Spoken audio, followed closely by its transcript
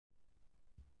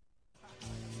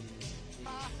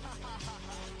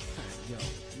Yo,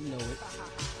 you know it.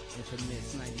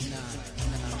 Infamous 99.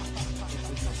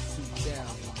 Infamous 2000.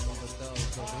 All of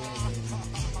those over here.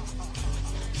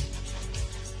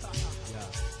 Yeah.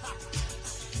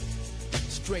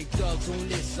 Straight thugs on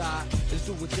this side. Let's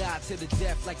do or die to the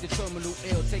death like the terminal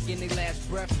ill. Taking their last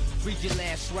breath. Read your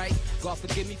last right. God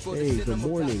forgive me for the sin. Good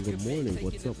morning.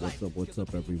 What's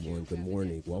up, everyone? Good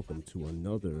morning. Welcome to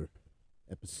another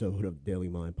episode of Daily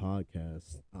Mind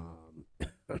Podcast.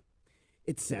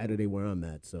 It's Saturday where I'm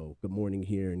at, so good morning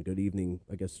here and good evening,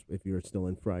 I guess, if you're still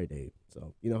in Friday.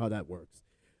 So you know how that works.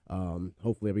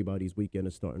 Hopefully everybody's weekend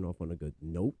is starting off on a good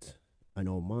note. I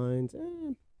know mine's,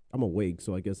 I'm awake,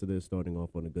 so I guess it is starting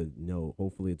off on a good note.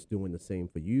 Hopefully it's doing the same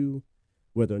for you,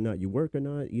 whether or not you work or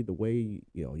not. Either way,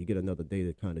 you get another day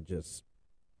to kind of just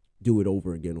do it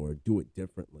over again or do it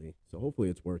differently. So hopefully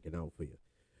it's working out for you.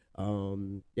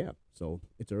 So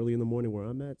it's early in the morning where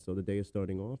I'm at, so the day is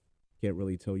starting off. Can't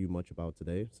really tell you much about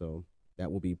today, so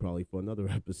that will be probably for another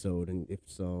episode, and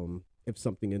if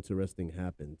something interesting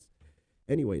happens.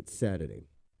 Anyway, it's Saturday.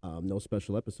 No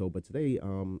special episode, but today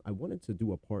I wanted to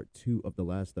do a part 2 of the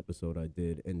last episode I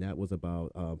did, and that was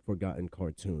about forgotten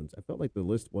cartoons. I felt like the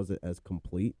list wasn't as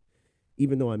complete,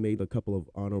 even though I made a couple of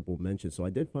honorable mentions. So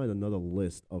I did find another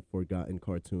list of forgotten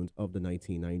cartoons of the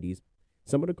 1990s.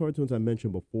 Some of the cartoons I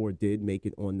mentioned before did make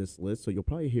it on this list, so you'll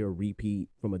probably hear a repeat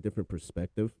from a different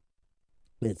perspective.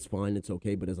 It's fine, it's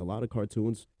okay, but there's a lot of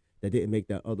cartoons that didn't make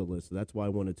that other list, so that's why I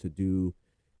wanted to do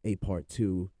a part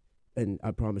 2, and I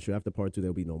promise you, after part 2,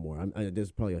 there'll be no more.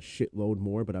 There's probably a shitload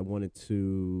more, but I wanted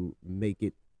to make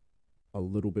it a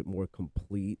little bit more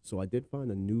complete, so I did find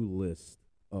a new list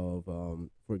of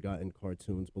forgotten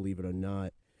cartoons, believe it or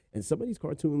not, and some of these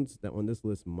cartoons that on this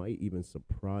list might even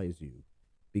surprise you,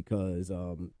 because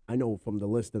I know from the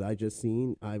list that I just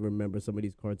seen, I remember some of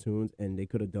these cartoons, and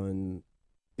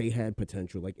they had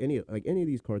potential. Like any of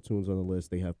these cartoons on the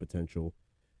list, they have potential,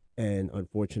 and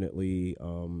unfortunately,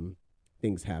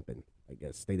 things happen. I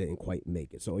guess they didn't quite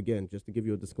make it. So again, just to give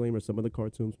you a disclaimer, some of the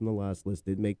cartoons from the last list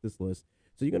did make this list,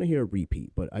 so you're gonna hear a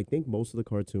repeat. But I think most of the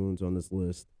cartoons on this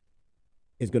list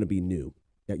is gonna be new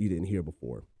that you didn't hear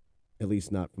before, at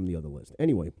least not from the other list.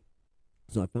 Anyway,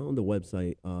 so I found the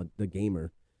website, The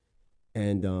Gamer.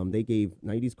 And they gave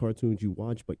 90s cartoons you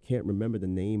watch but can't remember the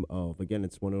name of. Again,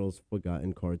 it's one of those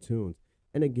forgotten cartoons.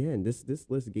 And again, this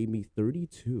list gave me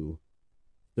 32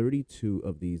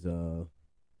 of these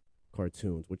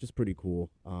cartoons, which is pretty cool.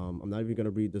 I'm not even going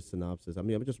to read the synopsis. I'll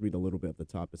just read a little bit at the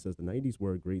top. It says, the 90s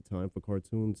were a great time for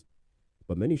cartoons,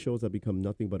 but many shows have become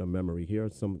nothing but a memory. Here are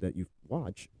some that you've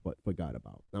watched but forgot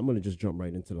about. I'm going to just jump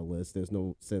right into the list. There's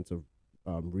no sense of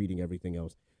reading everything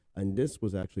else. And this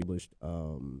was actually published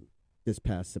this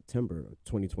past September of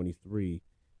 2023.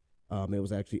 It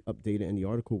was actually updated, and the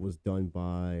article was done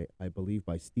by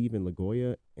Stephen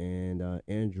Lagoya and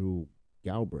Andrew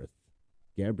Galbraith,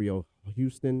 Gabrielle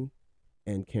Houston,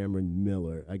 and Cameron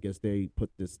Miller. I guess they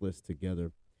put this list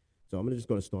together. So I'm just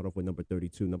going to start off with number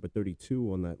 32. Number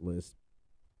 32 on that list,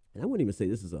 and I wouldn't even say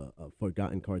this is a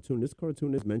forgotten cartoon. This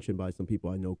cartoon is mentioned by some people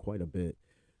I know quite a bit.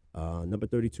 Number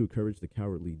 32, Courage the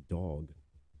Cowardly Dog.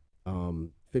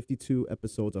 52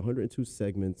 episodes, 102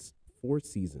 segments, 4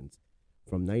 seasons,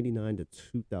 from 99 to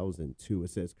 2002. It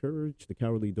says Courage the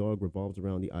Cowardly Dog revolves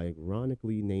around the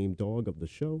ironically named dog of the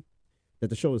show that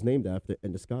the show is named after,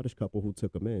 and the Scottish couple who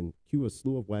took him in. Cue a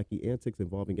slew of wacky antics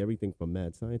involving everything from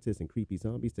mad scientists and creepy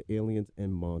zombies to aliens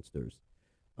and monsters.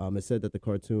 It said that the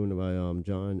cartoon by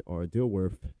John R.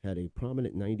 Dilworth had a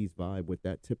prominent 90s vibe with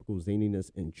that typical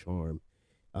zaniness and charm.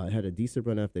 It had a decent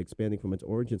run after expanding from its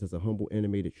origins as a humble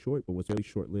animated short, but was really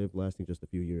short-lived, lasting just a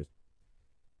few years.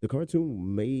 The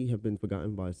cartoon may have been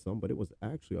forgotten by some, but it was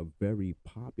actually a very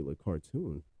popular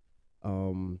cartoon.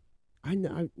 I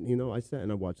sat and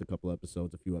I watched a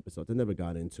few episodes. I never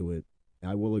got into it.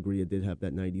 I will agree it did have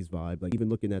that 90s vibe. Like, even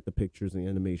looking at the pictures and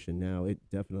animation now, it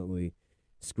definitely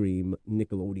screamed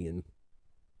Nickelodeon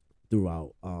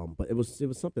throughout. But it was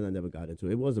something I never got into.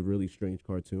 It was a really strange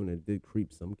cartoon, and it did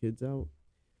creep some kids out,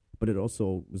 but it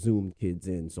also zoomed kids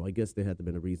in, so I guess there had to have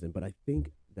been a reason. But I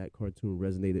think that cartoon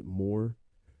resonated more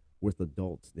with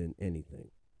adults than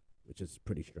anything, which is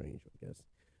pretty strange, I guess.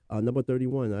 Number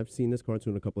 31, I've seen this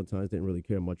cartoon a couple of times, didn't really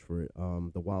care much for it.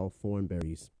 The Wild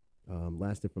Thornberrys,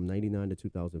 lasted from 99 to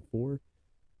 2004,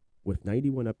 with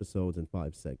 91 episodes and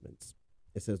 5 segments.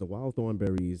 It says the Wild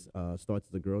Thornberrys starts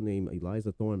as a girl named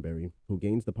Eliza Thornberry, who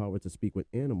gains the power to speak with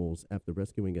animals after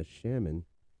rescuing a shaman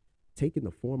taking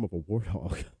the form of a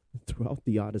warthog throughout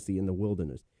the Odyssey in the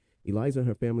wilderness. Eliza and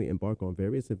her family embark on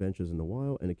various adventures in the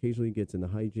wild and occasionally gets into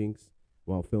hijinks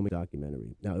while filming a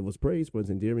documentary. Now, it was praised for its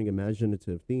endearing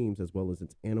imaginative themes as well as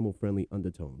its animal-friendly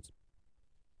undertones.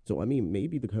 So I mean,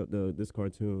 maybe the this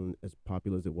cartoon, as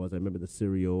popular as it was, I remember the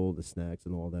cereal, the snacks,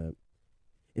 and all that.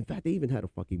 In fact, they even had a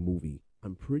fucking movie.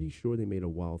 I'm pretty sure they made a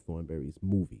Wild Thornberries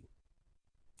movie.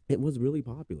 It was really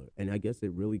popular, and I guess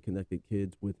it really connected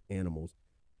kids with animals.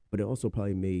 But it also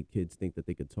probably made kids think that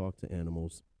they could talk to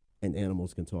animals, and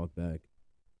animals can talk back.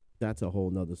 That's a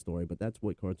whole nother story. But that's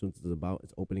what cartoons is about.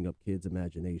 It's opening up kids'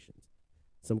 imaginations.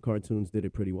 Some cartoons did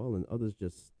it pretty well, and others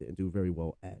just didn't do very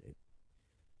well at it.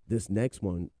 This next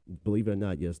one, believe it or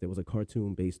not, yes, there was a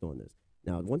cartoon based on this.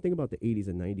 Now, one thing about the 80s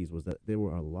and 90s was that there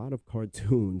were a lot of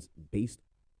cartoons based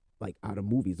like out of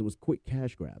movies. It was quick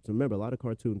cash grabs. Remember, a lot of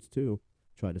cartoons too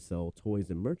try to sell toys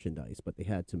and merchandise, but they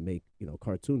had to make,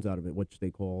 cartoons out of it, which they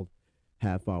called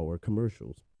half-hour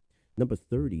commercials. Number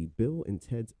 30, Bill and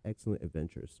Ted's Excellent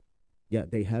Adventures. Yeah,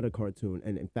 they had a cartoon,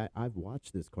 and in fact, I've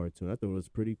watched this cartoon. I thought it was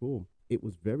pretty cool. It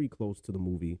was very close to the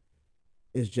movie.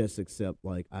 It's just except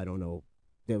like I don't know,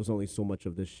 there was only so much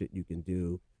of this shit you can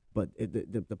do. But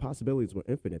the possibilities were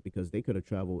infinite because they could have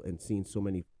traveled and seen so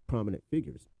many prominent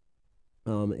figures.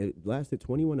 It lasted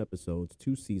 21 episodes,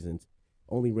 2 seasons,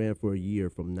 only ran for a year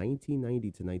from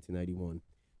 1990 to 1991.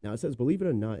 Now it says, believe it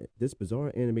or not, this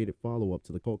bizarre animated follow-up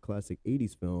to the cult classic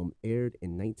 80s film aired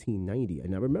in 1990.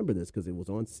 And I remember this because it was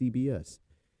on CBS.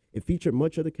 It featured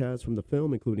much of the cast from the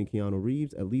film, including Keanu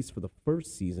Reeves, at least for the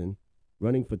first season,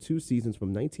 running for 2 seasons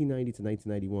from 1990 to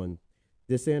 1991.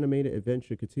 This animated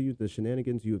adventure continues the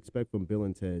shenanigans you expect from Bill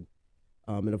and Ted.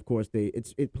 And of course,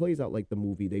 it plays out like the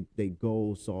movie. They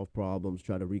go solve problems,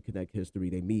 try to reconnect history.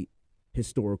 They meet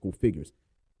historical figures.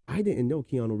 I didn't know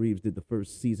Keanu Reeves did the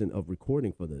first season of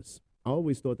recording for this. I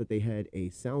always thought that they had a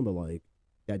sound-alike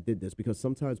that did this because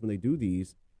sometimes when they do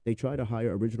these, they try to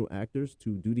hire original actors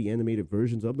to do the animated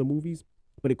versions of the movies,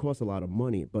 but it costs a lot of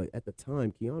money. But at the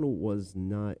time, Keanu was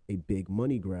not a big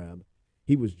money grab.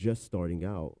 He was just starting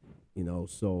out,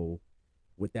 So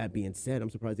with that being said, I'm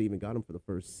surprised they even got him for the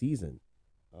first season.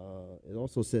 It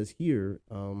also says here,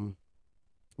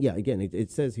 yeah, again,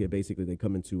 it says here basically they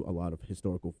come into a lot of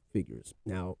historical figures.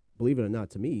 Now, believe it or not,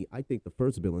 to me, I think the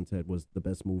first Bill and Ted was the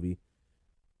best movie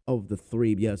of the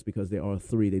three. Yes, because there are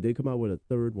three. They did come out with a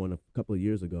third one a couple of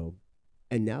years ago,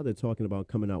 and now they're talking about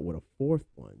coming out with a fourth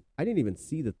one. I didn't even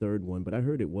see the third one, but I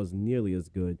heard it wasn't nearly as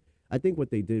good. I think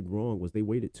what they did wrong was they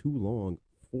waited too long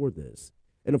for this.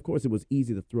 And of course, it was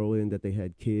easy to throw in that they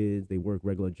had kids, they work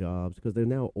regular jobs because they're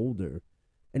now older.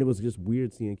 And it was just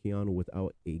weird seeing Keanu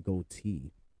without a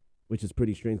goatee, which is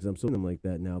pretty strange because I'm seeing him like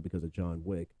that now because of John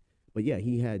Wick. But yeah,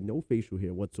 he had no facial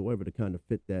hair whatsoever to kind of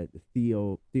fit that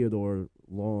Theodore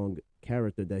Long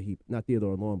character that he, not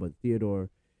Theodore Long, but Theodore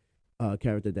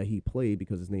character that he played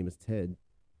because his name is Ted.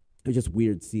 It's just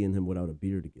weird seeing him without a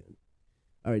beard again.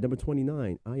 All right, number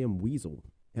 29, I Am Weasel.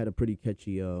 Had a pretty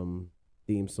catchy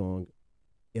theme song.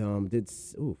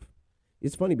 Oof.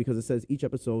 It's funny because it says each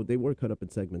episode, they were cut up in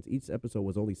segments. Each episode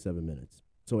was only 7 minutes.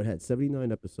 So it had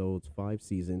 79 episodes, 5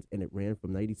 seasons, and it ran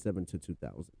from 97 to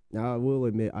 2000. Now, I will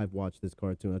admit I've watched this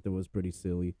cartoon. I thought it was pretty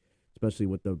silly, especially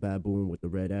with the baboon with the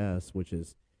red ass, which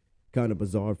is kind of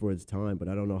bizarre for its time, but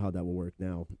I don't know how that will work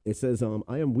now. It says,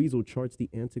 I Am Weasel charts the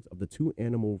antics of the two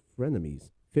animal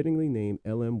frenemies, fittingly named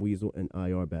LM Weasel and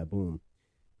IR Baboon.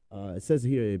 It says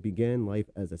here it began life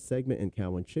as a segment in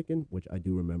Cow and Chicken, which I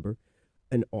do remember,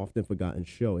 an often forgotten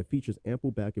show. It features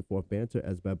ample back and forth banter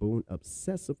as Baboon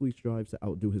obsessively strives to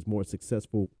outdo his more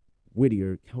successful,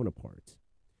 wittier counterparts.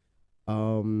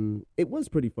 It was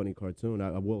pretty funny cartoon,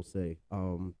 I will say.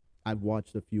 I've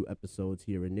watched a few episodes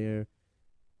here and there.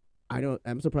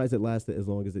 I'm surprised it lasted as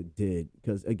long as it did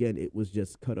because again, it was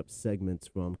just cut up segments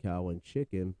from Cow and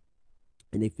Chicken.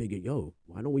 And they figured, yo,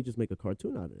 why don't we just make a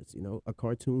cartoon out of this? A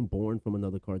cartoon born from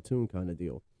another cartoon kind of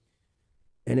deal.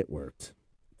 And it worked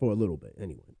for a little bit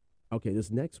anyway. Okay, this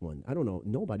next one, I don't know.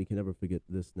 Nobody can ever forget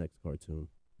this next cartoon.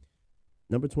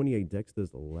 Number 28, Dexter's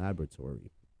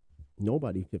Laboratory.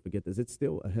 Nobody can forget this. It's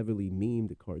still a heavily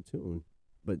memed cartoon.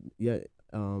 But yeah,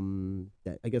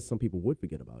 I guess some people would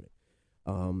forget about it.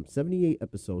 78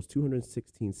 episodes,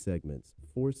 216 segments,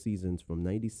 4 seasons from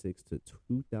 96 to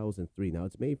 2003. Now,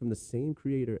 it's made from the same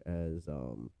creator as,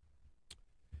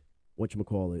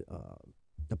 whatchamacallit,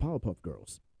 the Powerpuff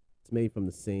Girls. It's made from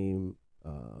the same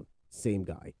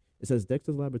guy. It says,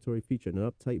 Dexter's Laboratory featured an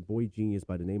uptight boy genius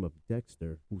by the name of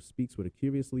Dexter, who speaks with a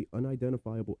curiously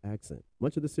unidentifiable accent.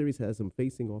 Much of the series has him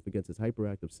facing off against his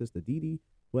hyperactive sister Dee Dee,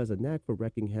 who has a knack for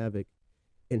wreaking havoc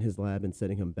in his lab and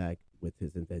setting him back with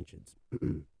his inventions.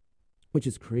 Which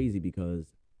is crazy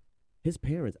because his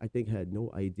parents, I think, had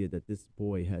no idea that this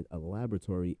boy had a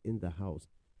laboratory in the house.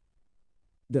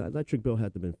 The electric bill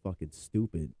had to have been fucking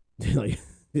stupid. Like,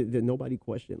 nobody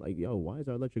questioned, like, yo, why is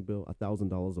our electric bill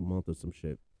 $1,000 a month or some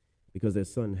shit? because their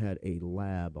son had a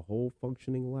lab, a whole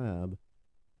functioning lab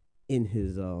in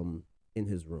his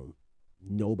room.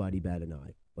 Nobody bat an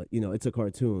eye. But it's a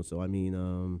cartoon, so I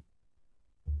mean,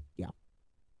 yeah,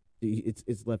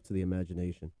 it's left to the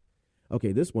imagination.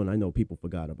 Okay, this one I know people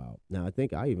forgot about. Now I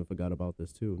think I even forgot about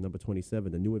this too. Number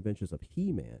 27, The New Adventures of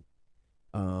He-Man.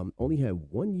 Only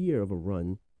had 1 year of a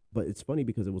run, but it's funny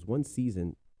because it was one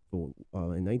season for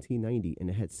in 1990, and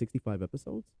it had 65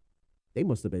 episodes. They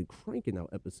must have been cranking out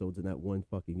episodes in that one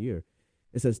fucking year.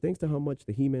 It says, thanks to how much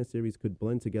the He-Man series could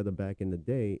blend together back in the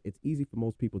day, it's easy for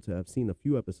most people to have seen a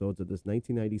few episodes of this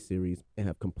 1990 series and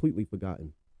have completely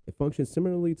forgotten. It functions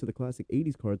similarly to the classic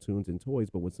 80s cartoons and toys,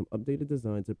 but with some updated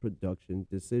designs and production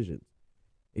decisions.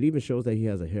 It even shows that he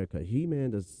has a haircut.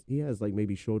 He-Man he has like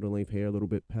maybe shoulder-length hair, a little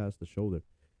bit past the shoulder.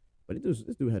 But this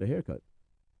dude had a haircut.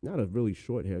 Not a really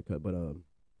short haircut, but a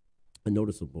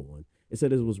noticeable one. It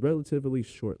said it was relatively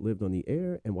short-lived on the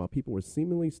air, and while people were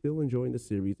seemingly still enjoying the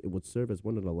series, it would serve as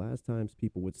one of the last times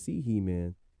people would see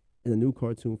He-Man in a new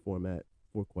cartoon format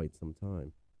for quite some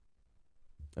time.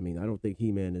 I mean, I don't think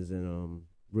He-Man is in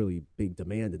really big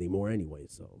demand anymore anyway,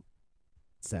 so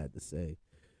sad to say.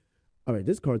 All right,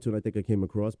 this cartoon I think I came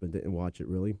across but didn't watch it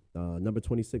really. Number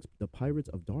 26, The Pirates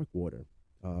of Darkwater.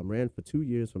 Ran for 2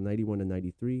 years from 91 to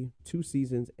 93, 2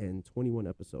 seasons and 21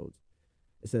 episodes.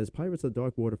 It says Pirates of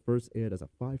Darkwater first aired as a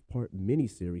 5-part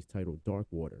miniseries titled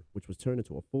Darkwater, which was turned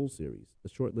into a full series. The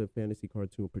short-lived fantasy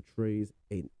cartoon portrays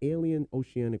an alien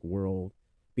oceanic world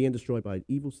being destroyed by an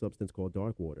evil substance called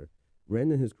Darkwater.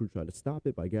 Ren and his crew try to stop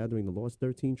it by gathering the lost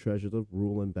 13 treasures of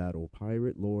rule and battle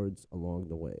pirate lords along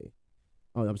the way.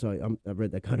 Oh, I'm sorry, I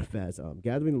read that kind of fast.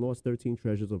 Gathering the lost 13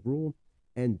 treasures of rule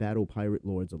and battle pirate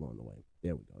lords along the way.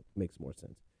 There we go. Makes more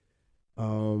sense.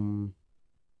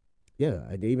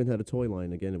 Yeah, they even had a toy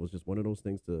line. Again, it was just one of those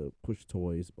things to push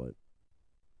toys, but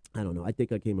I don't know. I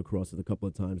think I came across it a couple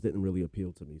of times. Didn't really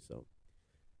appeal to me, so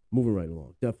moving right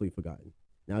along. Definitely forgotten.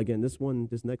 Now, again, this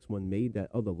next one made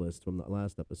that other list from the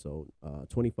last episode.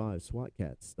 25, SWAT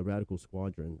Kats, The Radical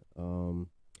Squadron.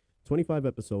 25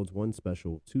 episodes, 1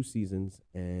 special, 2 seasons,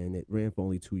 and it ran for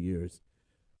only 2 years,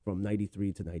 from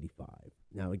 93 to 95.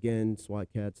 Now, again, SWAT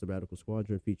Kats, The Radical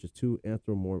Squadron, features 2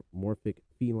 anthropomorphic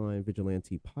feline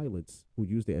vigilante pilots who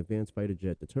use their advanced fighter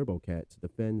jet, the Turbo Cat, to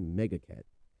defend Mega Cat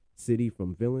City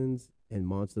from villains and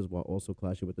monsters while also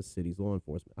clashing with the city's law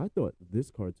enforcement. I thought this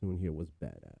cartoon here was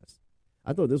badass.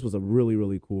 I thought this was a really,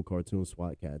 really cool cartoon,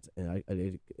 SWAT Kats, and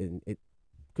it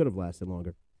could have lasted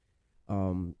longer.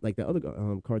 Like the other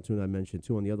cartoon I mentioned,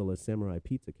 too, on the other list, Samurai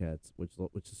Pizza Cats, which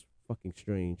is fucking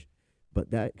strange. But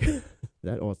that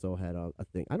that also had a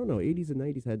thing. I don't know, 80s and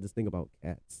 90s had this thing about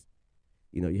cats.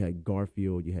 You had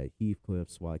Garfield, you had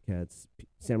Heathcliff, SWAT Kats,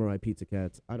 Samurai Pizza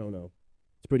Cats. I don't know.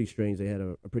 It's pretty strange. They had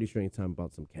a pretty strange time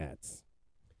about some cats.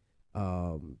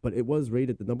 But it was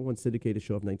rated the #1 syndicated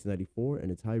show of 1994,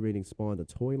 and its high rating spawned a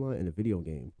toy line and a video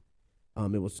game.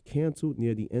 It was canceled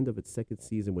near the end of its second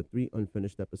season with 3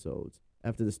 unfinished episodes,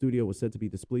 after the studio was said to be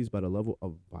displeased by the level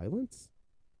of violence.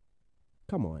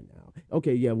 Come on now.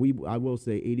 Okay, yeah, I will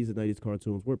say 80s and 90s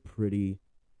cartoons were pretty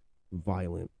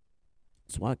violent.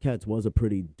 SWAT Kats was a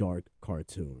pretty dark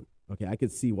cartoon. Okay, I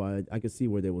could see where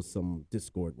there was some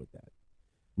discord with that.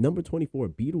 Number 24,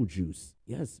 Beetlejuice.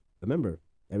 Yes, remember,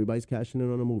 everybody's cashing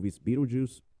in on the movies.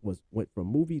 Beetlejuice went from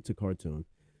movie to cartoon.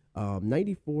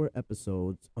 94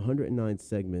 episodes, 109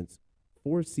 segments,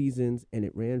 4 seasons, and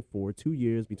it ran for 2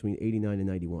 years between 89 and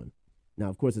 91. Now,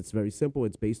 of course, it's very simple.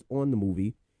 It's based on the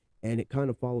movie, and it kind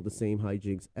of followed the same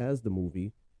hijinks as the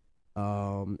movie.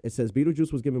 It says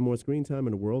Beetlejuice was given more screen time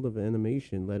in the world of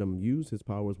animation, let him use his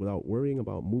powers without worrying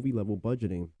about movie-level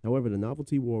budgeting. However, the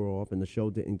novelty wore off, and the show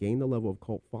didn't gain the level of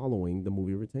cult following the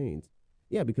movie retains.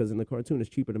 Yeah, because in the cartoon, it's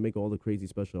cheaper to make all the crazy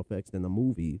special effects than the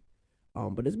movie.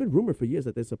 But it's been rumored for years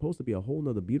that there's supposed to be a whole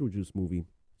nother Beetlejuice movie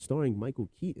starring Michael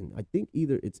Keaton. I think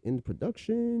either it's in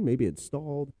production, maybe it's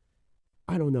stalled.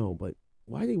 I don't know, but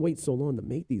why they wait so long to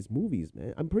make these movies,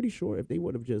 man? I'm pretty sure if they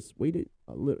would have just waited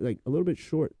a little bit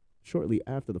shortly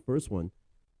after the first one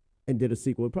and did a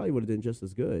sequel, it probably would have been just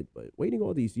as good. But waiting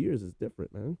all these years is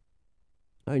different, man.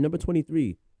 All right, number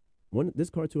 23. This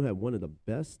cartoon had one of the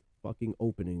best fucking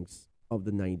openings of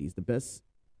the 90s, the best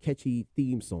catchy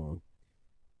theme song.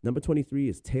 Number 23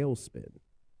 is Tailspin.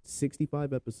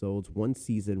 65 episodes, 1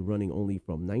 season, running only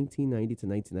from 1990 to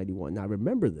 1991. Now, I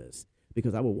remember this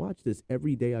because I would watch this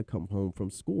every day I come home from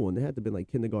school, and it had to be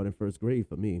like kindergarten, 1st grade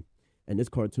for me. And this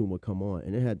cartoon would come on,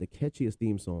 and it had the catchiest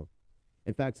theme song.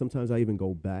 In fact, sometimes I even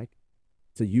go back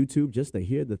to YouTube just to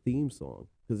hear the theme song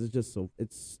because it's just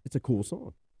it's a cool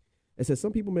song. It says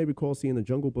some people may recall seeing the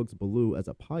Jungle Book's Baloo as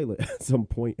a pilot at some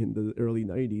point in the early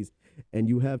 90s, and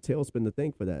you have Tailspin to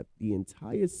thank for that. The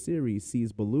entire series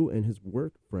sees Baloo and his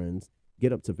work friends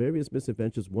get up to various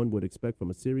misadventures one would expect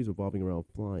from a series revolving around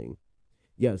flying.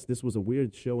 Yes, this was a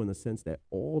weird show in the sense that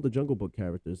all the Jungle Book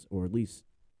characters, or at least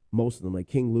most of them, like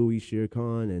King Louie, Shere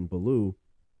Khan, and Baloo,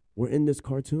 were in this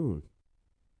cartoon.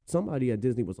 Somebody at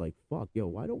Disney was like, fuck, yo,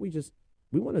 why don't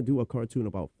we want to do a cartoon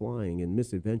about flying and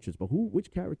misadventures, but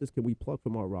which characters can we pluck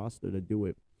from our roster to do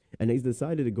it? And they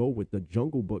decided to go with the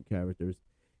Jungle Book characters.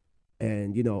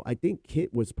 And, I think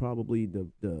Kit was probably the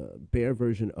bear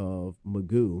version of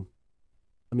Magoo.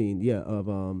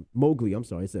 Of Mowgli. I'm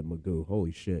sorry, I said Magoo.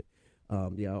 Holy shit.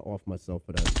 I'll off myself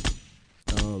for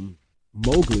that.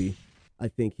 Mowgli, I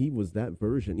think he was that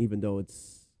version, even though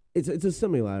it's a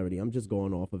similarity. I'm just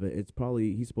going off of it.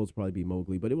 He's supposed to probably be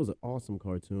Mowgli, but it was an awesome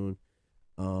cartoon.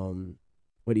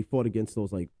 But he fought against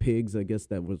those like pigs, I guess,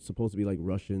 that were supposed to be like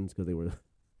Russians because they were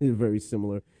very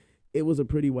similar. It was a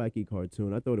pretty wacky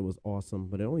cartoon. I thought it was awesome,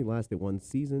 but it only lasted one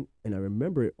season. And I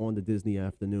remember it on the Disney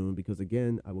Afternoon because,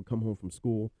 again, I would come home from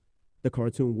school. The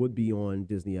cartoon would be on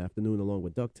Disney Afternoon along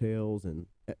with DuckTales and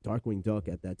Darkwing Duck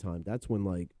at that time. That's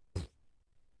when,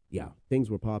 things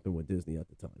were popping with Disney at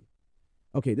the time.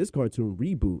 Okay, this cartoon,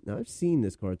 Reboot. Now, I've seen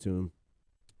this cartoon,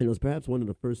 and it was perhaps one of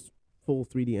the first full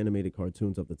 3D animated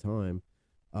cartoons of the time.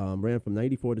 Ran from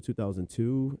 94 to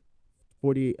 2002,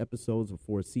 48 episodes of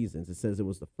 4 seasons. It says it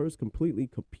was the first completely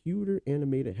computer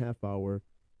animated half-hour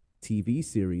TV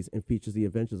series and features the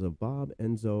adventures of Bob,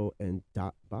 Enzo,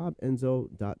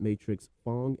 Dot Matrix,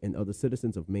 Fong, and other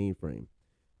citizens of Mainframe,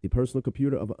 the personal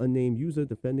computer of an unnamed user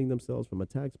defending themselves from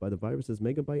attacks by the viruses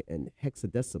Megabyte and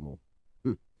Hexadecimal.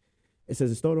 It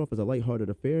says it started off as a lighthearted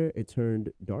affair. It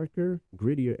turned darker,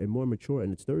 grittier, and more mature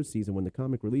in its third season when the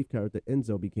comic relief character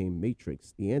Enzo became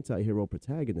Matrix, the anti-hero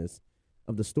protagonist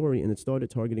of the story, and it started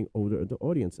targeting older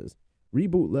audiences.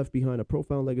 Reboot left behind a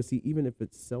profound legacy, even if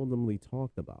it's seldomly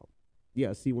talked about.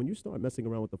 Yeah, see, when you start messing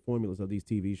around with the formulas of these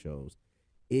TV shows,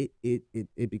 it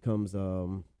becomes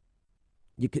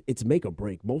it's make or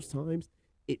break. Most times,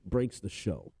 it breaks the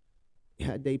show.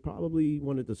 Had they probably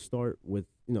wanted to start with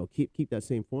keep that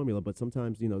same formula, but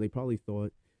sometimes they probably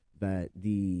thought that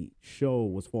the show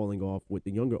was falling off with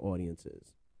the younger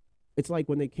audiences. It's like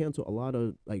when they cancel a lot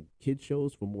of like kid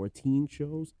shows for more teen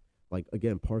shows, like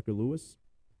again Parker Lewis.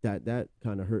 That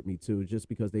kind of hurt me too, just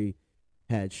because they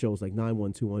had shows like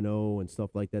 91210 and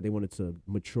stuff like that. They wanted to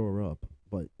mature up,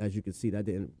 but as you can see,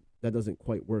 that doesn't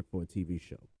quite work for a TV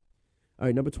show. All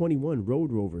right, number 21,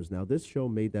 Road Rovers. Now this show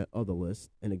made that other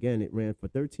list, and again, it ran for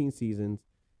 13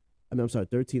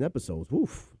 episodes.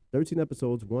 Woof, 13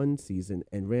 episodes, 1 season,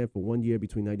 and ran for 1 year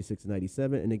between 96 and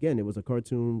 97. And again, it was a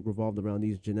cartoon revolved around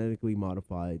these genetically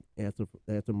modified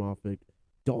anthropomorphic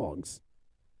dogs.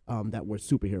 That were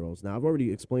superheroes. Now, I've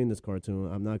already explained this cartoon.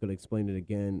 I'm not going to explain it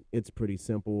again. It's pretty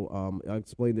simple. I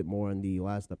explained it more in the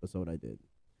last episode I did.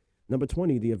 Number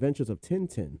 20, The Adventures of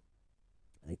Tintin.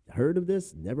 I heard of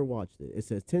this, never watched it. It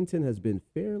says Tintin has been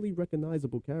fairly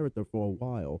recognizable character for a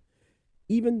while,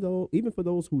 even for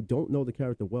those who don't know the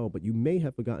character well, but you may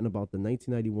have forgotten about the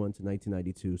 1991 to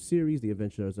 1992 series, The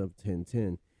Adventures of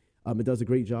Tintin. It does a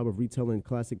great job of retelling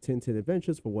classic Tintin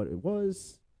adventures for what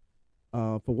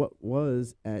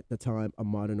was at the time a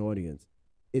modern audience.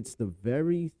 It's the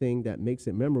very thing that makes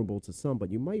it memorable to some,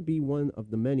 but you might be one of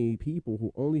the many people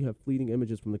who only have fleeting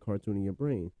images from the cartoon in your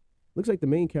brain. Looks like the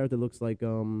main character looks like,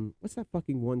 what's that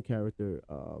fucking one character?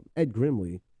 Ed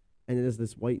Grimley. And it is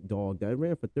this white dog that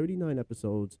ran for 39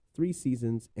 episodes, 3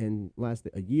 seasons, and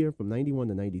lasted a year from 91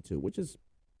 to 92, which is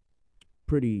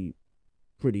pretty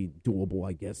doable,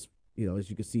 I guess. As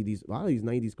you can see, a lot of these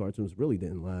 90s cartoons really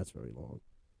didn't last very long.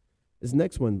 This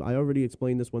next one, I already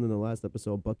explained this one in the last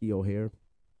episode, Bucky O'Hare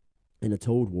and the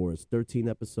Toad Wars. 13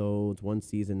 episodes, 1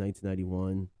 season,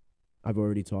 1991. I've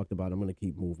already talked about it. I'm going to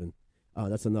keep moving.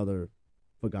 That's another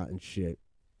forgotten shit.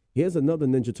 Here's another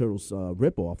Ninja Turtles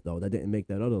ripoff, though, that didn't make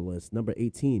that other list. Number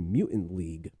 18, Mutant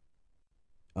League.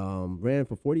 Ran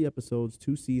for 40 episodes,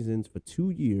 2 seasons, for 2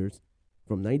 years,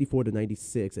 from 94 to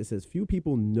 96. It says, few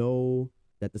people know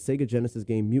that the Sega Genesis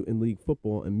game Mutant League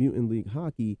Football and Mutant League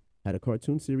Hockey had a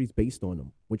cartoon series based on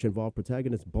them, which involved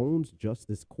protagonist Bones'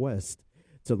 Justice quest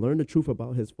to learn the truth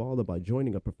about his father by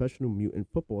joining a professional mutant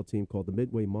football team called the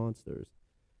Midway Monsters.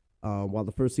 While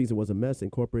the first season was a mess,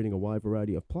 incorporating a wide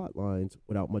variety of plot lines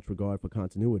without much regard for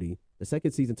continuity, the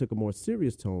second season took a more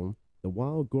serious tone. The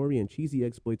wild, gory, and cheesy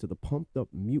exploits of the pumped-up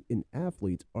mutant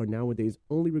athletes are nowadays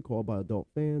only recalled by adult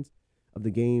fans of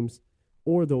the games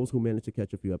or those who manage to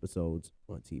catch a few episodes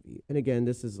on TV. And again,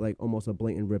 this is like almost a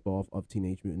blatant ripoff of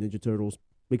Teenage Mutant Ninja Turtles,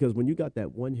 because when you got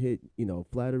that one hit,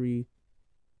 flattery,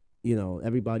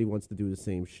 everybody wants to do the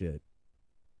same shit.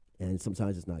 And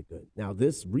sometimes it's not good. Now,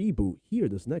 this reboot here,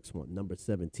 this next one, number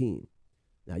 17.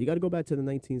 Now, you got to go back to the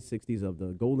 1960s of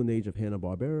the golden age of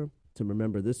Hanna-Barbera to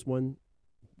remember this one.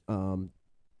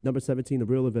 Number 17, The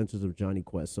Real Adventures of Johnny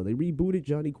Quest. So they rebooted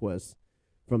Johnny Quest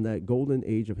from that golden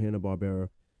age of Hanna-Barbera.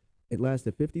 It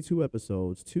lasted 52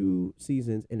 episodes, 2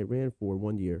 seasons, and it ran for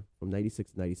 1 year from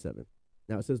 96 to 97.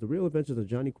 Now, it says The Real Adventures of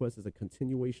Johnny Quest is a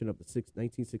continuation of the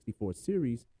 1964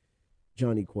 series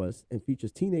Johnny Quest and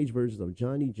features teenage versions of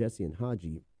Johnny, Jesse, and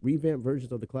Haji, revamped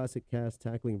versions of the classic cast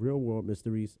tackling real-world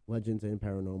mysteries, legends, and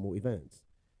paranormal events.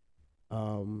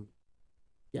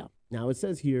 Yeah. Now, it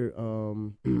says here,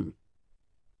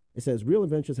 it says, Real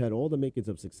Adventures had all the makings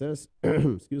of success,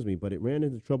 excuse me, but it ran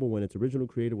into trouble when its original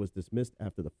creator was dismissed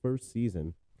after the first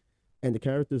season, and the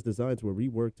characters' designs were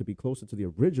reworked to be closer to the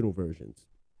original versions.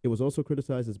 It was also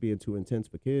criticized as being too intense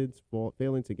for kids,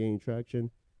 failing to gain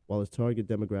traction, while its target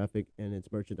demographic and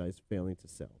its merchandise failing to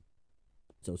sell.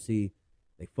 So see,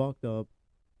 they fucked up.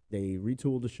 They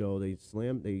retooled the show. They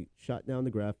shot down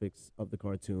the graphics of the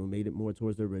cartoon, made it more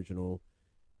towards the original.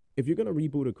 If you're gonna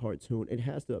reboot a cartoon, it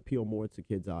has to appeal more to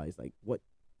kids' eyes. Like what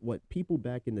people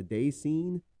back in the day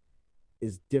seen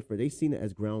is different. They seen it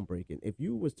as groundbreaking. If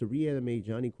you was to reanimate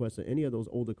Johnny Quest or any of those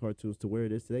older cartoons to where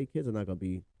it is today, kids are not gonna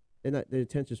be. Their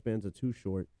attention spans are too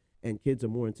short, and kids are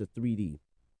more into 3D.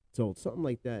 So something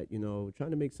like that,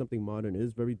 trying to make something modern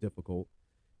is very difficult.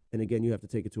 And again, you have to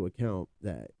take into account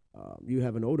that you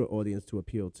have an older audience to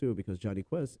appeal to, because Johnny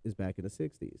Quest is back in the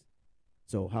 60s.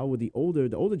 So how would the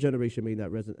older generation may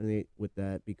not resonate with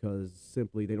that, because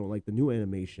simply they don't like the new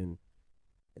animation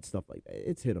and stuff like that.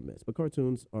 It's hit or miss. But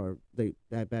cartoons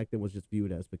that back then was just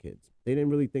viewed as for kids. They didn't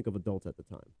really think of adults at the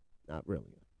time. Not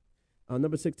really.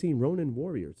 Number 16, Ronin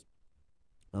Warriors.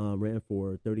 Ran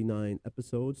for 39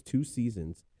 episodes, 2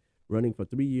 seasons, running for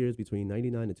 3 years between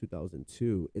 1999 and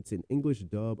 2002. It's an English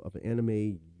dub of an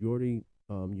anime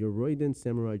Yoroiden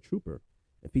Samurai Trooper.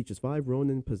 It features 5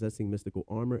 Ronin possessing mystical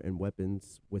armor and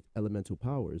weapons with elemental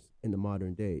powers in the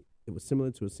modern day. It was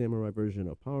similar to a samurai version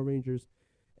of Power Rangers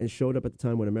and showed up at the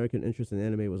time when American interest in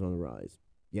anime was on the rise.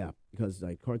 Yeah, because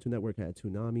like Cartoon Network had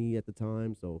Toonami at the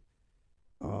time, so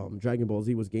Dragon Ball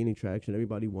Z was gaining traction.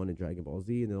 Everybody wanted Dragon Ball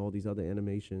Z, and then all these other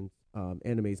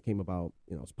animes came about.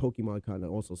 Pokemon kind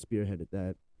of also spearheaded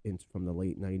that from the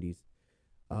late 90s.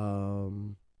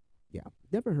 Yeah,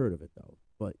 never heard of it though.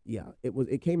 But yeah,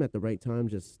 it came at the right time,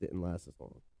 just didn't last as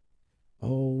long.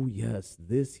 Oh yes,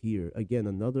 this here again,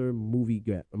 another movie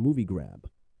grab.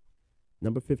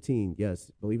 Number 15,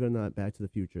 yes, believe it or not, Back to the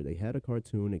Future. They had a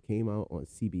cartoon. It came out on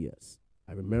CBS.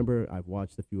 I remember I've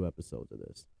watched a few episodes of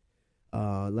this.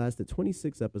 Lasted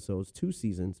 26 episodes, 2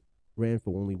 seasons, ran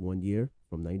for only 1 year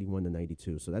from 91 to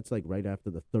 92. So that's like right after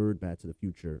the third Back to the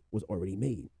Future was already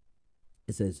made.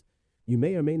 It says, you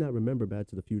may or may not remember Back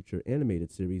to the Future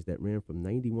animated series that ran from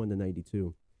 91 to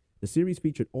 92. The series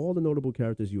featured all the notable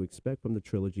characters you expect from the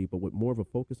trilogy, but with more of a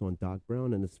focus on Doc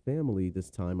Brown and his family this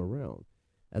time around.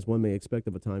 As one may expect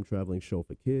of a time-traveling show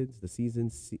for kids, the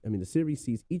series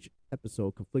sees each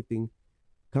episode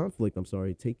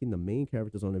taking the main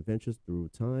characters on adventures through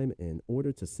time in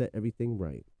order to set everything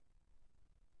right.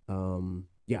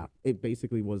 Yeah, it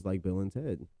basically was like Bill and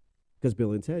Ted, because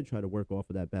Bill and Ted try to work off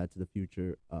of that Back to the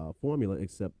Future formula,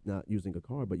 except not using a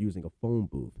car, but using a phone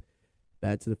booth.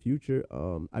 Back to the Future,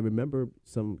 I remember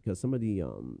because some of the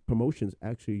promotions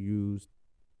actually used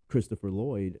Christopher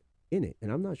Lloyd in it,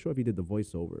 and I'm not sure if he did the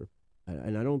voiceover.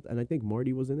 And I think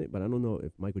Marty was in it, but I don't know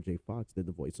if Michael J. Fox did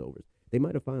the voiceovers. They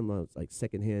might have found like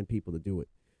secondhand people to do it,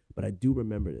 but I do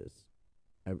remember this.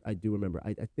 I do remember.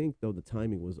 I think though the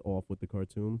timing was off with the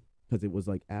cartoon, because it was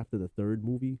like after the third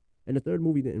movie, and the third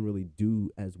movie didn't really do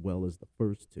as well as the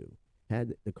first two.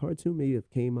 Had the cartoon maybe have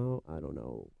came out, I don't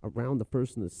know, around the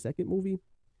first and the second movie,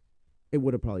 it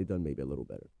would have probably done maybe a little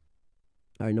better.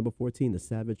 All right, number 14, The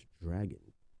Savage Dragon.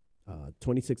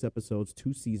 26 episodes,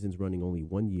 2 seasons, running only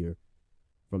 1 year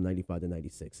from 95 to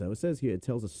 96. So it says here, it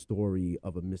tells a story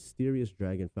of a mysterious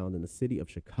dragon found in the city of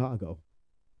Chicago.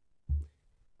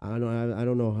 I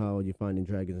don't know how you're finding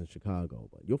dragons in Chicago,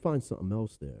 but you'll find something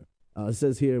else there. It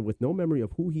says here, with no memory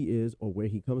of who he is or where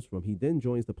he comes from, he then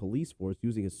joins the police force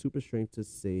using his super strength to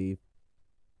save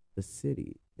the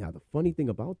city. Now, the funny thing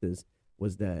about this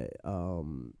was that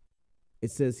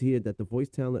it says here that the voice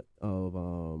talent of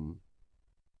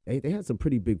they had some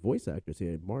pretty big voice actors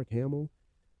here. Mark Hamill,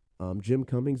 Jim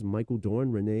Cummings, Michael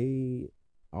Dorn, Renee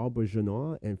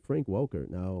Auberjonois and Frank Welker.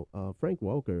 Now, Frank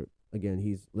Welker, again,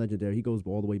 he's legendary. He goes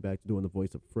all the way back to doing the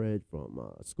voice of Fred from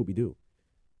Scooby Doo.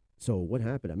 So what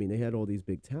happened? I mean, they had all these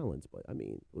big talents, but I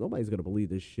mean, nobody's gonna believe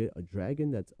this shit. A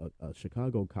dragon that's a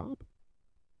Chicago cop.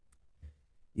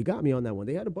 You got me on that one.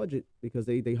 They had a budget because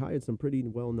they hired some pretty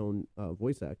well known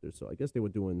voice actors. So I guess they were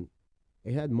doing.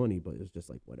 They had money, but it's just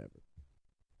like whatever.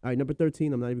 All right, number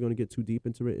 13. I'm not even going to get too deep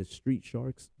into it. Is Street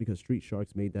Sharks because Street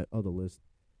Sharks made that other list.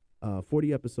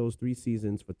 40 episodes, 3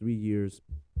 seasons for 3 years,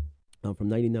 from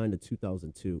 99 to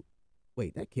 2002.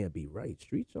 Wait, that can't be right.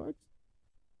 Street Sharks?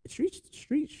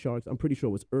 Street Sharks, I'm pretty sure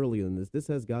it was earlier than this. This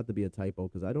has got to be a typo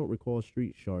because I don't recall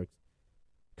Street Sharks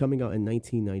coming out in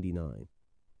 1999.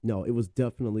 No, it was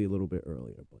definitely a little bit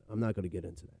earlier, but I'm not going to get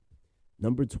into that.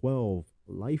 Number 12,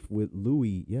 Life with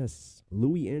Louie. Yes,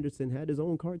 Louie Anderson had his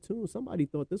own cartoon. Somebody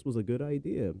thought this was a good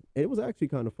idea. And it was actually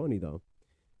kind of funny, though,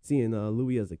 seeing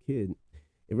Louie as a kid.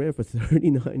 It ran for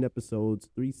 39 episodes,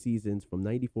 3 seasons from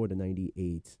 94 to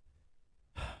 98.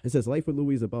 It says Life with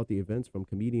Louie is about the events from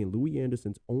comedian Louie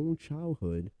Anderson's own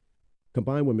childhood,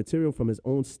 combined with material from his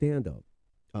own stand-up.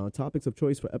 Topics of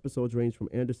choice for episodes range from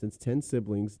Anderson's 10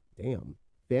 siblings,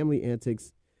 family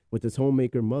antics with his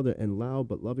homemaker mother and loud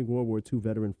but loving World War II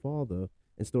veteran father,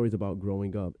 and stories about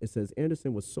growing up. It says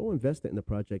Anderson was so invested in the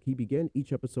project, he began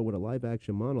each episode with a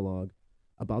live-action monologue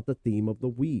about the theme of the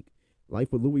week.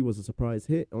 Life with Louie was a surprise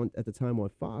hit at the time on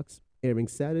Fox, airing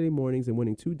Saturday mornings and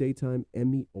winning 2 daytime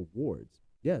Emmy Awards.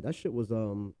 Yeah, that shit was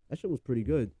pretty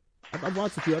good. I've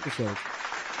watched a few episodes,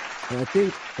 and I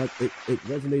think like it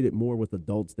resonated more with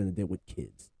adults than it did with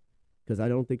kids, because I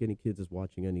don't think any kids is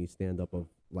watching any stand-up of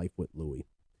Life with Louie.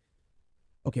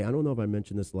 Okay, I don't know if I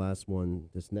mentioned this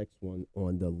next one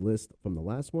on the list from the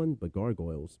last one, but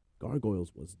Gargoyles.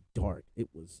 Gargoyles was dark. It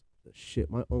was the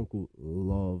shit. My uncle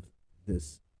loved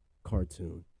this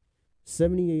cartoon.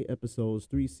 78 episodes,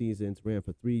 3 seasons, ran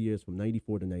for 3 years from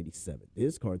 94 to 97.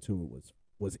 This cartoon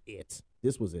was it.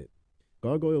 This was it.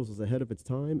 Gargoyles was ahead of its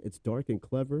time. It's dark and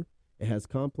clever. It has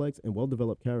complex and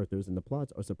well-developed characters, and the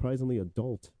plots are surprisingly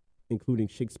adult, including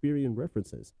Shakespearean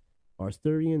references,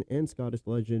 Arthurian and Scottish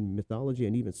legend, mythology,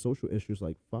 and even social issues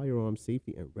like firearm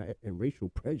safety and racial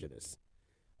prejudice.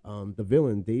 The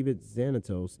villain, David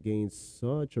Xanatos, gains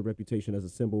such a reputation as a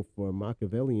symbol for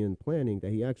Machiavellian planning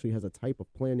that he actually has a type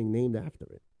of planning named after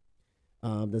it.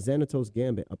 The Xanatos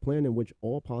Gambit, a plan in which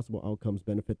all possible outcomes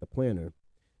benefit the planner.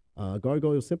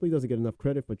 Gargoyle simply doesn't get enough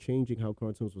credit for changing how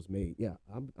cartoons was made. Yeah,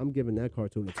 I'm giving that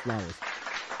cartoon its flowers.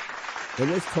 There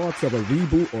was talks of a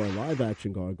reboot or a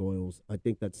live-action Gargoyles. I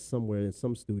think that's somewhere in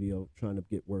some studio trying to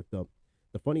get worked up.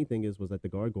 The funny thing was that the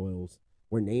Gargoyles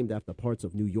were named after parts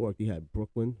of New York. You had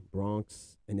Brooklyn,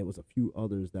 Bronx, and there was a few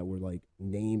others that were like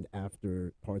named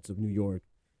after parts of New York.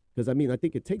 Because I mean, I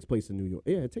think it takes place in New York.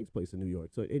 Yeah, it takes place in New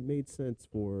York, so it made sense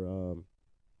for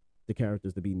the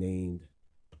characters to be named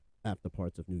after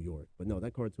parts of New York. But no,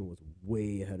 that cartoon was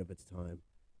way ahead of its time.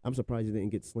 I'm surprised it didn't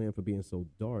get slammed for being so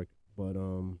dark. But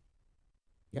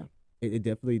yeah, it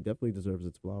definitely deserves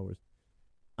its flowers.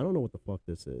 I don't know what the fuck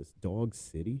this is. Dog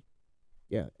City.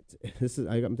 Yeah,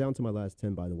 I'm down to my last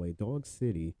 10, by the way. Dog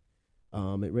City.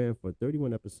 It ran for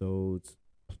 31 episodes,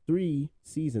 3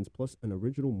 seasons, plus an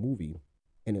original movie,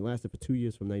 and it lasted for 2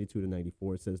 years from 92 to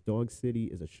 94. It says Dog City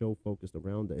is a show focused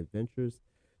around the adventures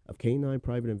of K-9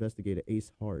 private investigator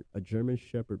Ace Hart, a German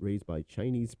shepherd raised by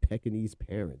Chinese Pekingese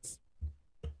parents.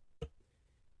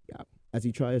 Yeah, as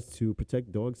he tries to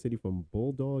protect Dog City from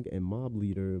Bulldog and mob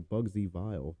leader Bugsy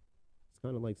Vile. It's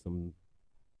kind of like some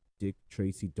Dick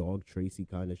Tracy, Dog Tracy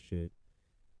kind of shit.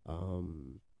 I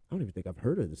don't even think I've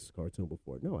heard of this cartoon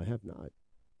before. No, I have not.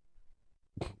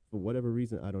 For whatever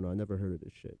reason, I don't know. I never heard of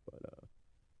this shit, but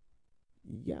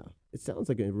yeah, it sounds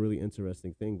like a really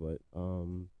interesting thing, but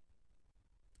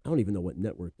I don't even know what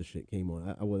network the shit came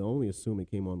on. I would only assume it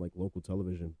came on like local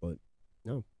television, but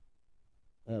no,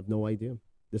 I have no idea.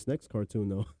 This next cartoon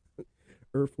though,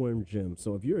 Earthworm Jim.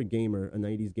 So if you're a gamer, a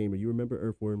 90s gamer, you remember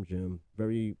Earthworm Jim,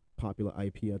 very popular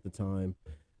IP at the time.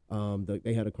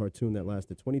 They had a cartoon that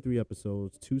lasted 23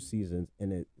 episodes, 2 seasons,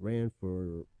 and it ran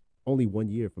for only 1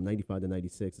 year from 95 to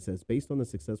 96. It says, based on the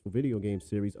successful video game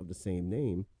series of the same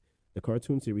name, the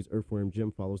cartoon series Earthworm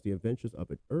Jim follows the adventures of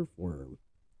an earthworm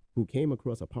who came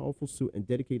across a powerful suit and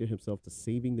dedicated himself to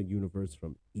saving the universe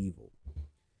from evil.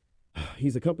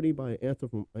 He's accompanied by an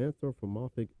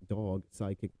anthropomorphic dog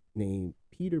sidekick named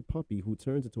Peter Puppy, who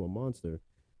turns into a monster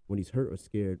when he's hurt or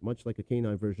scared, much like a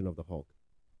canine version of the Hulk.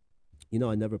 You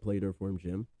know, I never played Earthworm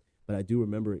Jim, but I do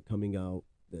remember it coming out,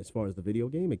 as far as the video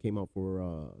game, it came out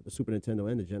for the Super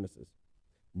Nintendo and the Genesis.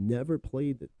 Never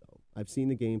played it, though. I've seen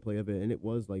the gameplay of it, and it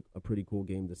was like a pretty cool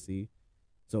game to see.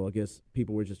 So I guess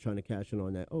people were just trying to cash in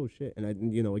on that. Oh shit! And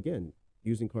again,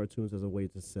 using cartoons as a way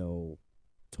to sell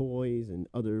toys and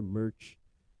other merch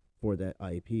for that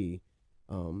IP.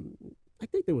 Um, I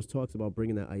think there was talks about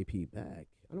bringing that IP back.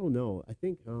 I don't know. I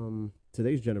think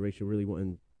today's generation really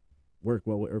wouldn't work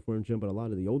well with Earthworm Jim, but a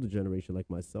lot of the older generation, like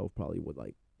myself, probably would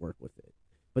like work with it.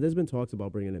 But there's been talks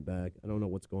about bringing it back. I don't know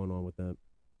what's going on with that.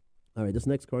 All right, this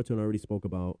next cartoon I already spoke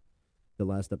about the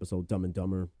last episode, Dumb and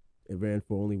Dumber. It ran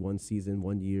for only one season,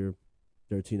 1 year,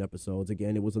 13 episodes.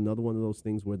 Again, it was another one of those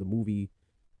things where the movie,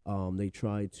 they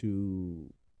tried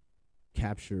to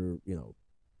capture,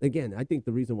 again, I think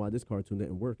the reason why this cartoon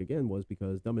didn't work again was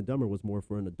because Dumb and Dumber was more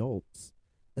for an adults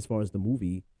as far as the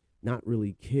movie, not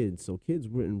really kids. So kids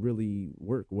wouldn't really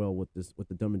work well with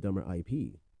the Dumb and Dumber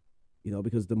IP,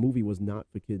 because the movie was not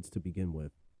for kids to begin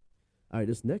with. All right,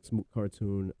 this next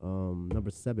cartoon,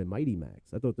 number 7, Mighty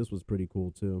Max. I thought this was pretty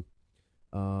cool too.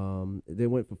 They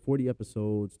went for 40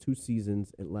 episodes, 2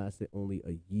 seasons. It lasted only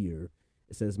a year.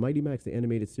 It says Mighty Max, the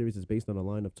animated series, is based on a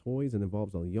line of toys and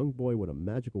involves a young boy with a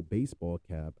magical baseball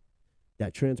cap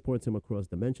that transports him across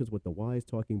dimensions with the wise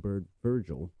talking bird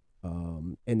Virgil,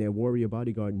 and their warrior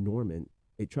bodyguard Norman.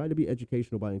 They try to be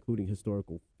educational by including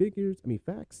historical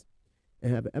facts,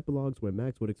 and have epilogues where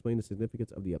Max would explain the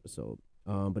significance of the episode.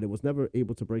 But it was never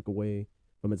able to break away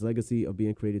from its legacy of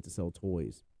being created to sell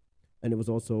toys. And it was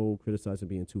also criticized for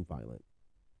being too violent.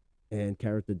 And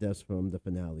character deaths from the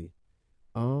finale.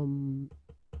 I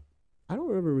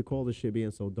don't ever recall this shit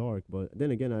being so dark, but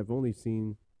then again, I've only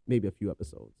seen maybe a few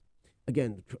episodes.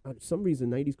 Again, for some reason,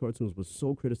 90s cartoons was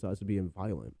so criticized for being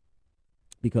violent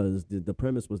because the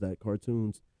premise was that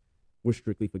cartoons were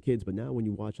strictly for kids. But now when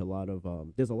you watch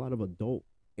there's a lot of adult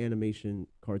animation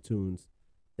cartoons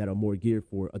that are more geared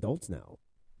for adults now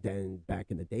than back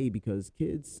in the day, because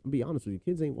kids, I'll be honest with you,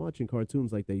 kids ain't watching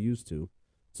cartoons like they used to.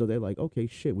 So they're like, okay,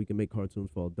 shit, we can make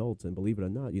cartoons for adults. And believe it or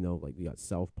not, like you got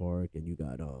South Park and you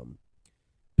got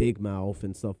Big Mouth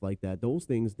and stuff like that. Those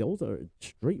are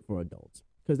straight for adults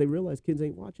because they realize kids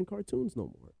ain't watching cartoons no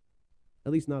more.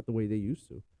 At least not the way they used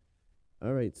to.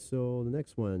 All right, so the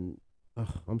next one,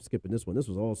 I'm skipping this one. This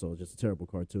was also just a terrible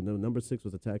cartoon. Number 6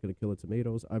 was Attack of the Killer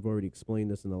Tomatoes. I've already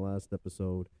explained this in the last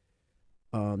episode.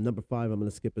 Number 5, I'm going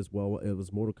to skip as well. It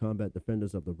was Mortal Kombat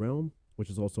Defenders of the Realm, which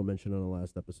is also mentioned on the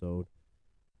last episode.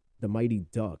 The Mighty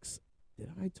Ducks.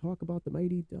 Did I talk about the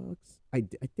Mighty Ducks? I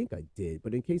think I did,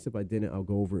 but in case if I didn't, I'll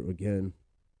go over it again.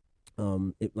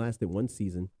 It lasted 1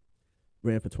 season,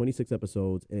 ran for 26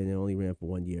 episodes, and it only ran for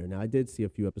 1 year. Now, I did see a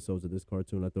few episodes of this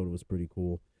cartoon. I thought it was pretty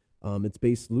cool. It's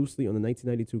based loosely on the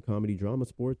 1992 comedy drama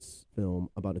sports film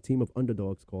about a team of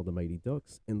underdogs called the Mighty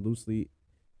Ducks, and loosely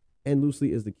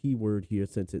is the key word here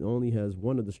since it only has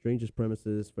one of the strangest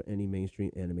premises for any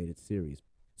mainstream animated series.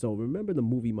 So remember the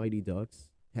movie Mighty Ducks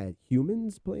had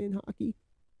humans playing hockey?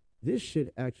 This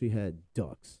shit actually had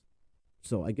ducks.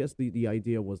 So I guess the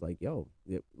idea was like,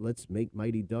 let's make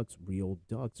Mighty Ducks real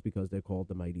ducks because they're called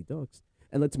the Mighty Ducks,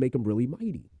 and let's make them really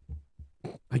mighty.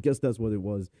 I guess that's what it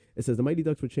was. It says the Mighty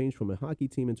Ducks were changed from a hockey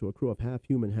team into a crew of half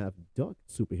human, half duck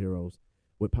superheroes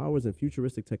with powers and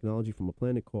futuristic technology from a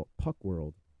planet called Puck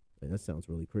World. And that sounds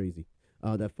really crazy.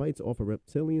 That fights off a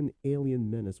reptilian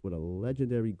alien menace with a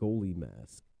legendary goalie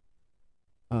mask.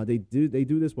 They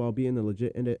do this while being a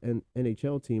legit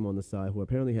NHL team on the side who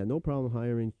apparently had no problem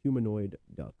hiring humanoid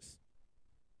ducks.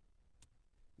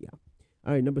 Yeah.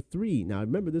 All right, number 3. Now, I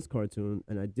remember this cartoon,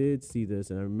 and I did see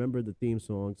this, and I remember the theme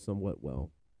song somewhat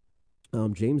well.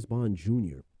 James Bond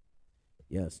Jr.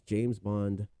 Yes, James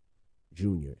Bond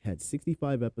Jr. had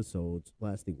 65 episodes,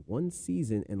 lasting 1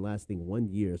 season and lasting 1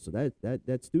 year. So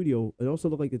that studio, it also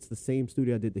looked like it's the same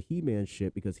studio I did the He-Man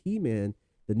shit, because He-Man,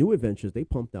 the New Adventures, they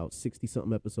pumped out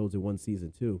 60-something episodes in 1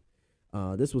 season, too.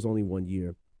 This was only 1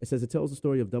 year. It says it tells the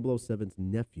story of 007's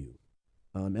nephew,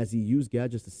 as he used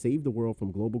gadgets to save the world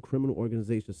from global criminal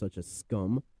organizations such as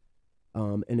Scum,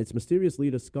 and its mysterious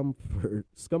leader,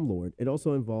 Scumlord. It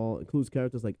also includes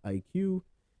characters like IQ,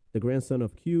 the grandson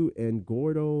of Q, and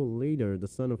Gordo Later, the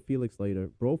son of Felix Leiter,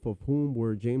 both of whom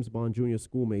were James Bond Jr.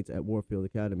 schoolmates at Warfield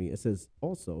Academy. It says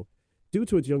also, due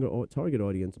to its younger target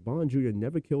audience, Bond Jr.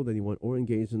 never killed anyone or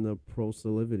engaged in the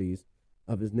proclivities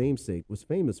of his namesake was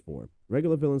famous for.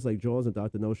 Regular villains like Jaws and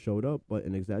Dr. No showed up, but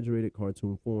in exaggerated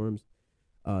cartoon forms.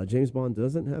 James Bond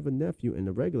doesn't have a nephew in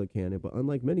the regular canon, but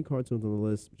unlike many cartoons on the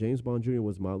list, James Bond Jr.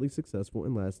 was mildly successful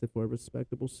and lasted for a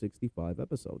respectable 65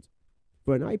 episodes.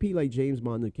 For an IP like James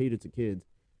Bond that catered to kids,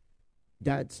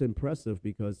 that's impressive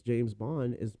because James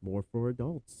Bond is more for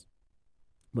adults.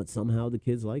 But somehow the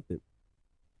kids liked it.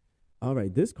 All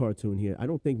right, this cartoon here, I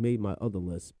don't think made my other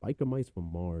list. Biker Mice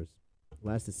from Mars.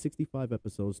 lasted 65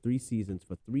 episodes, 3 seasons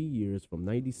for 3 years from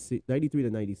 93 to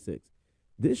 96.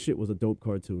 This shit was a dope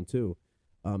cartoon, too.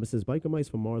 It says Biker Mice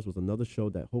from Mars was another show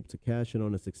that hoped to cash in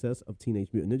on the success of Teenage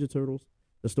Mutant Ninja Turtles.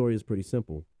 The story is pretty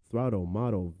simple. Throttle,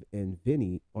 Motto, and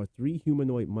Vinny are 3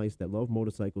 humanoid mice that love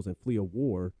motorcycles and flee a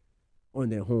war on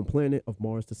their home planet of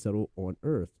Mars to settle on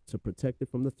Earth to protect it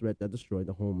from the threat that destroyed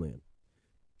the homeland.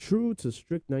 True to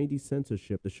strict 90s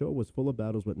censorship, the show was full of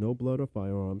battles with no blood or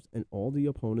firearms, and all the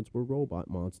opponents were robot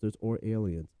monsters or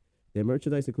aliens. Their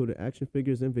merchandise included action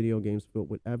figures and video games filled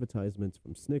with advertisements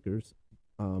from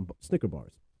Snicker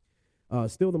bars.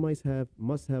 Still, the mice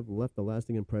must have left a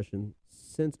lasting impression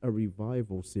since a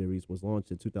revival series was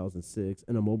launched in 2006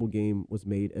 and a mobile game was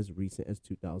made as recent as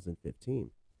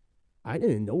 2015. I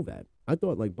didn't know that. I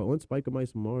thought, but once Biker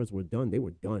Mice from Mars were done, they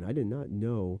were done. I did not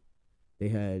know they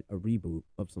had a reboot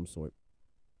of some sort.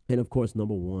 And, of course,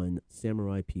 number 1,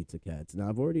 Samurai Pizza Cats. Now,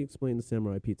 I've already explained the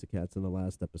Samurai Pizza Cats in the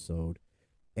last episode.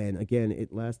 And, again,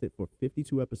 it lasted for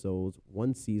 52 episodes,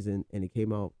 1 season, and it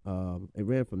came out, it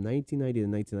ran from 1990 to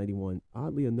 1991.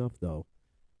 Oddly enough, though,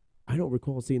 I don't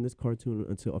recall seeing this cartoon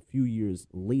until a few years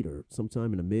later,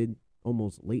 sometime in the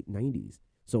almost late 90s.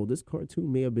 So this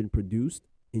cartoon may have been produced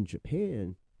in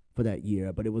Japan for that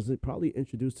year, but it was probably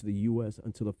introduced to the U.S.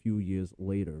 until a few years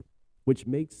later, which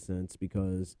makes sense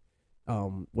because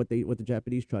what the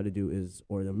Japanese try to do is,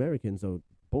 or the Americans, or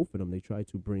both of them, they try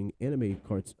to bring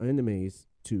animes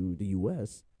to the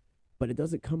U.S., but it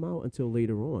doesn't come out until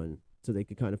later on, so they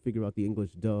could kind of figure out the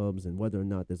English dubs and whether or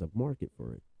not there's a market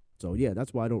for it. So yeah,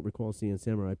 that's why I don't recall seeing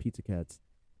Samurai Pizza Cats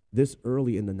this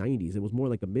early in the 90s. It was more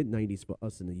like a mid-90s for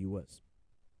us in the U.S.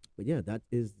 But yeah, that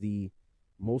is the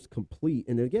most complete.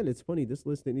 And again, it's funny, this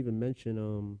list didn't even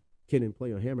mention Kid and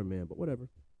Play or Hammerman, but whatever.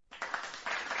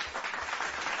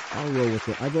 I'll roll with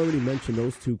it. I've already mentioned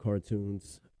those 2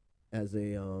 cartoons as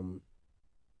a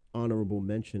honorable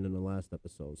mention in the last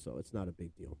episode, so it's not a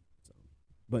big deal. So,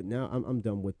 but now I'm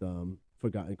done with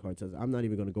forgotten cartoons. I'm not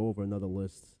even going to go over another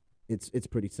list. It's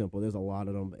pretty simple. There's a lot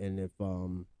of them, and if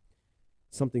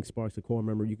something sparks a core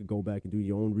memory, you could go back and do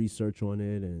your own research on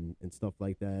it and stuff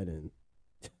like that, and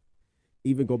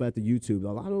even go back to YouTube. A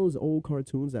lot of those old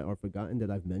cartoons that are forgotten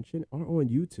that I've mentioned are on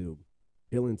YouTube.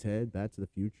 Bill and Ted, Back to the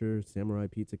Future, Samurai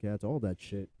Pizza Cats, all that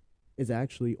shit is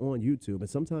actually on YouTube. And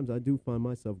sometimes I do find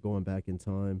myself going back in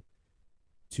time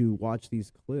to watch these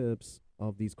clips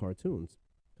of these cartoons.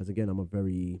 Because, again, I'm a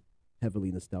very heavily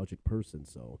nostalgic person,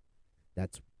 so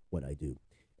that's what I do.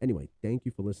 Anyway, thank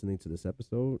you for listening to this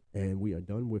episode, and we are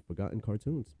done with Forgotten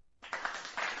Cartoons.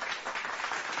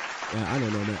 Yeah, I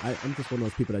don't know, man. I'm just one of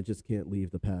those people that just can't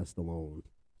leave the past alone.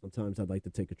 Sometimes I'd like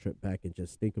to take a trip back and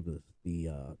just think of the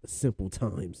simple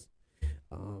times.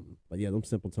 But yeah, them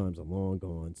simple times are long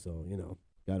gone. So,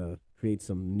 gotta create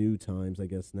some new times, I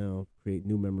guess, now. Create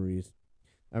new memories.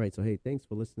 All right, so hey, thanks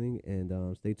for listening, and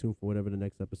stay tuned for whatever the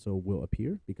next episode will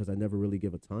appear, because I never really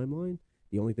give a timeline.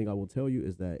 The only thing I will tell you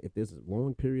is that if there's a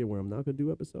long period where I'm not going to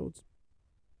do episodes,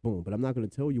 boom. But I'm not going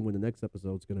to tell you when the next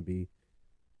episode's going to be.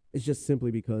 It's just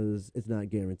simply because it's not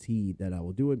guaranteed that I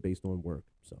will do it based on work.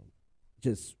 So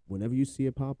just whenever you see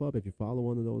it pop up, if you follow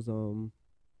one of those,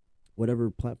 whatever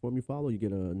platform you follow, you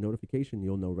get a notification,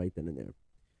 you'll know right then and there.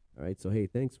 All right, so hey,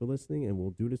 thanks for listening, and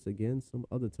we'll do this again some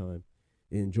other time.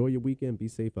 Enjoy your weekend, be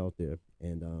safe out there,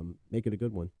 and make it a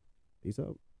good one. Peace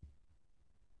out.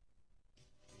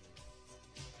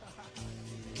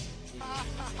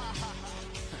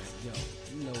 Yo,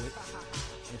 you know it.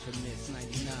 Infamous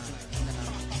 99.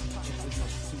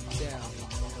 Infamous 2000.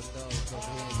 All the thugs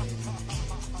over here, baby.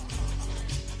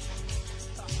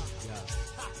 Yeah.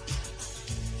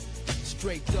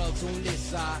 Straight thugs on this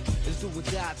side. Let's do or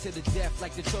die to the death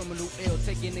like the terminal ill.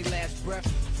 Taking their last breath.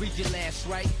 Read your last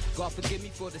right. God forgive me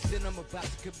for the sin I'm about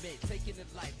to commit. Taking the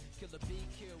life. Kill a bee,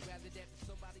 kill rather than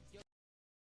some.